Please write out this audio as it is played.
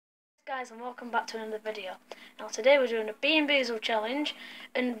Guys, and welcome back to another video. Now today we're doing a Bean Boozled challenge,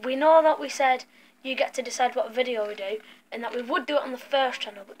 and we know that we said you get to decide what video we do, and that we would do it on the first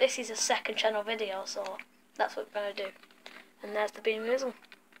channel, but this is a second channel video, so that's what we're going to do. And there's the Bean Boozled.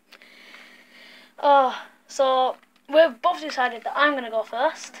 So we've both decided that I'm going to go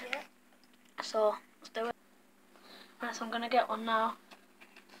first. Yeah. So let's do it. Right, so I'm going to get one now.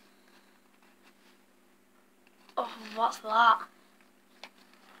 Oh, what's that?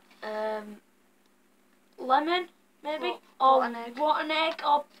 Lemon, maybe? Rotten egg. Rotten egg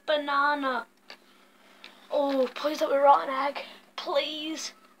or banana. Oh, please don't be rotten egg.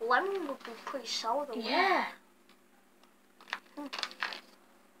 Please. Lemon would be pretty sour though. Yeah.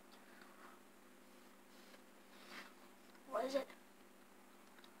 What is it?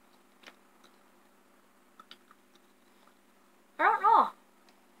 I don't know.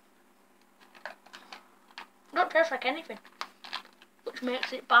 It don't taste like anything, which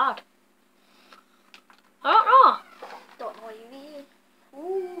makes it bad. I don't know. Don't know what you mean.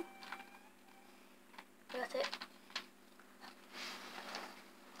 Ooh. Get it.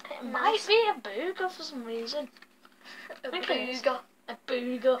 It might be a booger for some reason. A I think it is. booger. A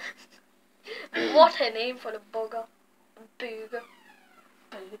booger. What a name for the bugger. A booger.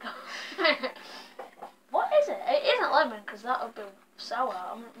 Booger. What is it? It isn't lemon, because that would be sour.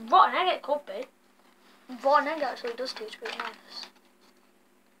 I mean, rotten egg it could be. Rotten egg actually does taste pretty nice.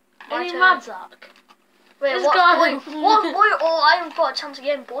 Are you mad, Zach? Wait, This what? guy- What? Blue? Oh, I haven't got a chance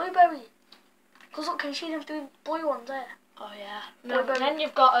again. Blueberry. Because look, can you see them doing blue ones there? Oh yeah. No, Blueberry. but then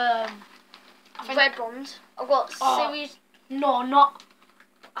you've got I think- Red ones. I've got series. No, not.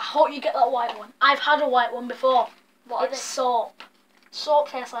 I hope you get that white one. I've had a white one before. What are It's they? soap. Soap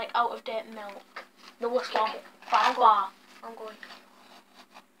tastes like out of date milk. The worst one. Okay. By far. I'm going.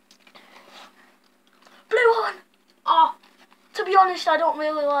 Blue one. Oh, To be honest, I don't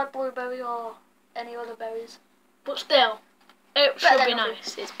really like blueberry or any other berries. but still, it Better should be than nothing.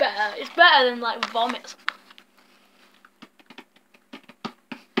 nice. It's better. It's better than like vomit.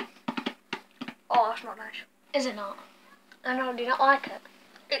 Oh, that's not nice. Is it not? I know, do you not like it?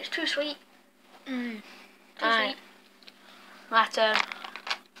 It's too sweet. Mm. Too Aye. sweet. My turn.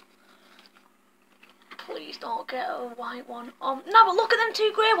 Please don't get a white one. No, but look at them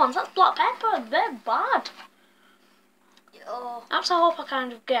two grey ones. That's black pepper. They're bad. Oh, That's I hope I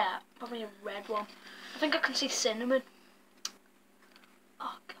kind of get. Probably a red one. I think I can see cinnamon.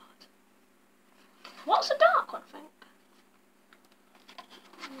 Oh god. What's a dark one, I think?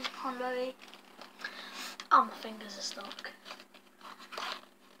 cranberry. Oh, my fingers are stuck.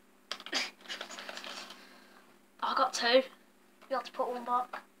 I got two. You have to put one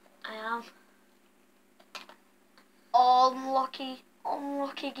back. I am. Oh,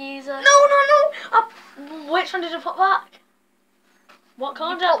 unlucky geezer. No! Which one did I put back? What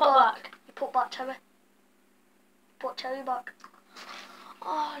colour did I put back? You put back cherry. Put cherry back.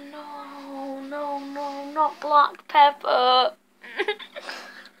 Oh no, not black pepper.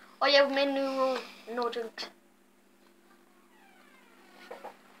 Oh yeah, we made a new rule. No drinks.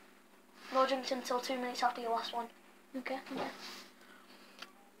 No drinks until 2 minutes after your last one. Okay.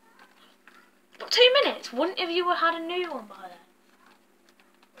 But 2 minutes? Wouldn't have you had a new one by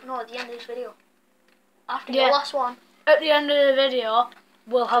then? No, at the end of this video. After Yeah. your last one. At the end of the video,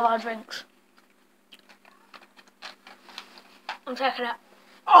 we'll have our drinks. I'm taking it.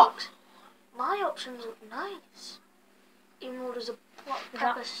 Oh! My options look nice. Even though there's a black Is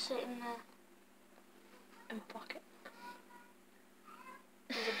pepper that- sitting there. In my pocket.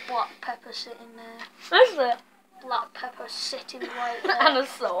 There's a black pepper sitting there. Is it? Black pepper sitting right there. And a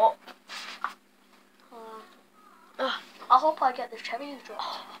soap. I hope I get the cherry dropped.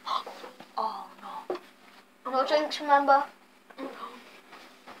 Oh no. No drinks, remember?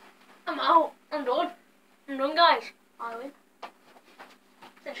 I'm out. I'm done. I'm done, guys. I win.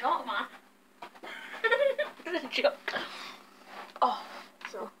 It's a joke, man. It's a joke. Oh,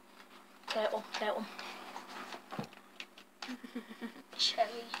 So, take one. cherry.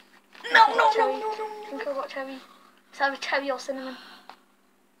 No. I think I got cherry. It's either cherry or cinnamon.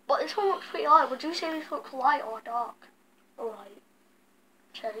 But this one looks pretty light. Would you say this looks light or dark? Alright.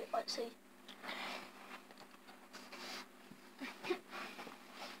 Cherry, let's see.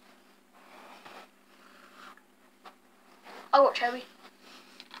 I got cherry.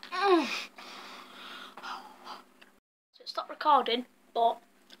 So it stopped recording, but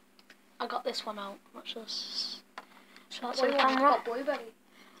I got this one out. Let's just show that to the Blue one, camera. got blueberry.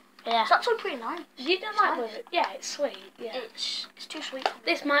 Yeah. It's actually pretty nice. You don't like blueberry? Yeah, it's sweet. Yeah. It's too sweet.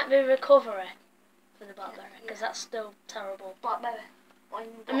 This might be recovery for the blackberry, because that's still terrible. Blackberry. Or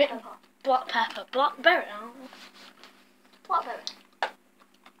even I mean- black pepper. Black pepper. Blackberry. Blackberry.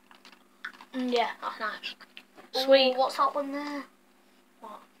 Yeah, that's nice. Sweet. Ooh, what's that one there?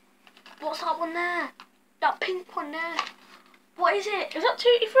 What? What's that one there? That pink one there. What is it? Is that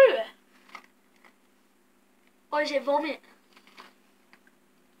Tutti Frutti? Or is it vomit?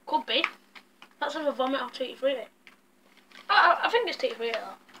 Could be. That's either vomit or Tutti Frutti. I think it's Tutti Frutti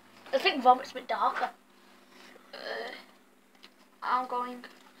though. I think vomit's a bit darker. I'm going.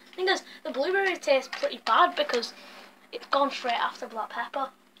 I think the blueberry tastes pretty bad because it's gone straight after black pepper.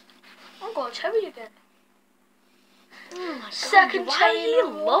 I'm going cherry again. Oh my god, Second why cherry are in a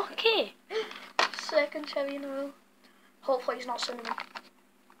you row. lucky? Second cherry in a row. Hopefully it's not cinnamon.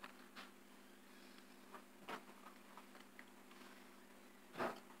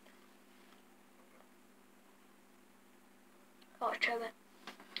 Oh, it's cherry.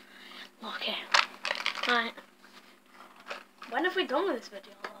 Okay. Right. When have we done with this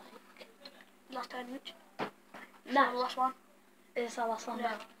video? Like, Last 10 minutes. no. The last one. Is this our last one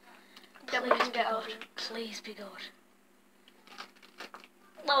Yeah. now? Then we Please can be get good. out. Please be good.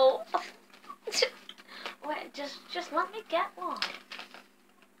 No. Wait, just let me get one.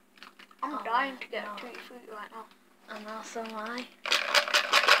 I'm Oh, dying to get no. a tutti frutti right now. And now so am I.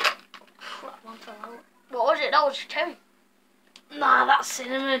 Crap, one fell out. What was it? That was cherry. Nah, that's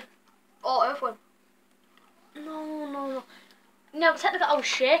cinnamon. Oh, earthworm. No. No, technically I was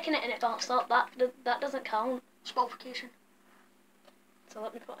shaking it and it don't stop. That doesn't count. Spulfication. So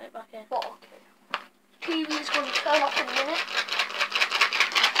let me put it back in. What? Okay. TV's going to turn off in a minute.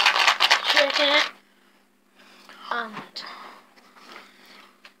 Shaking it. And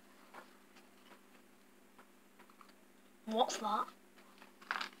what's that?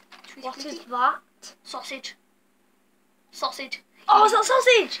 Tutti What frutti. is that? Sausage. Sausage. Oh, is that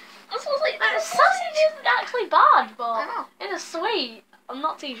sausage? That's sausage. Sausage isn't actually bad, I but know. it is sweet. I'm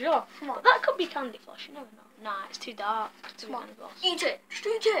not too sure. Come on. But that could be candy floss, you never know. Nah, it's too dark to be Come on. candy floss. Eat it. Just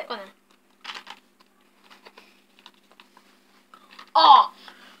eat it. Go on then. Oh!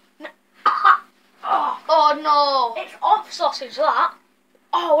 Oh! Oh no. It's off sausage, that.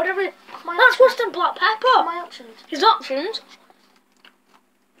 Oh, whatever. My That's options. worse than black pepper. My options. His options.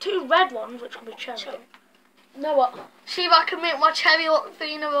 2 red ones, which will be cherry. Cherry. You know what? See if I can make my cherry look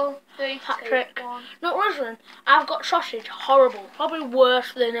 3 in a row. 3, Hat 2, trick. 1. No, listen. I've got sausage. Horrible. Probably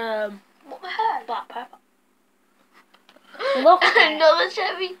worse than What the heck? black pepper. Look at it. Another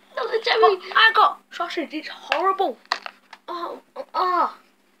cherry. Another But cherry. I got sausage. It's horrible. Oh.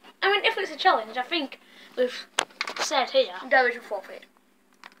 I mean, if it's a challenge, I think we've said here. There is a forfeit.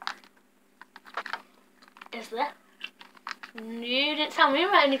 Is there? You didn't tell me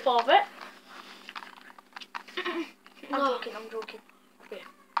about any forfeit. I'm joking. Yeah.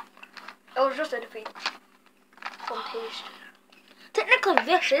 It was just a defeat. From taste. Technically,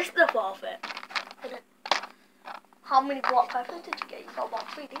 this is the forfeit. How many black peppers did you get? You got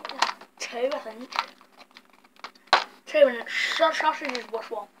about 3, didn't you? 2, I think. 2, and sausage is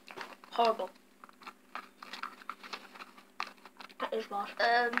worth 1. Horrible. That is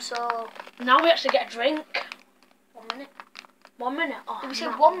bad. So Now we actually get a drink. 1 minute. 1 minute. Oh, Did we say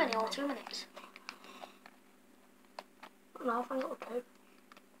no. 1 minute or 2 minutes? No, I think it was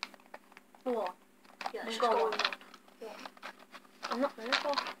 2. 1. Yeah, Let's let's go go on. with 1. I'm not finished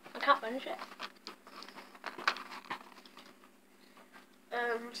though. I can't finish it.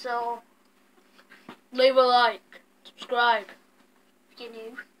 So Leave a like. Subscribe. if you're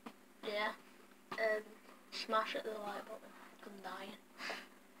new, Yeah. Smash at the like button. I'm dying.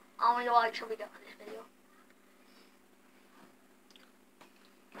 how many likes shall we get for this video?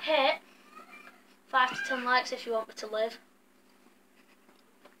 Hit 5 to 10 likes if you want me to live.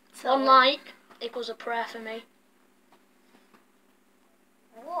 So, 1 like equals a prayer for me.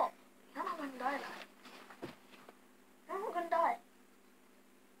 What? You're not gonna die, lad. You're not gonna die.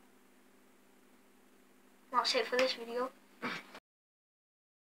 That's it for this video.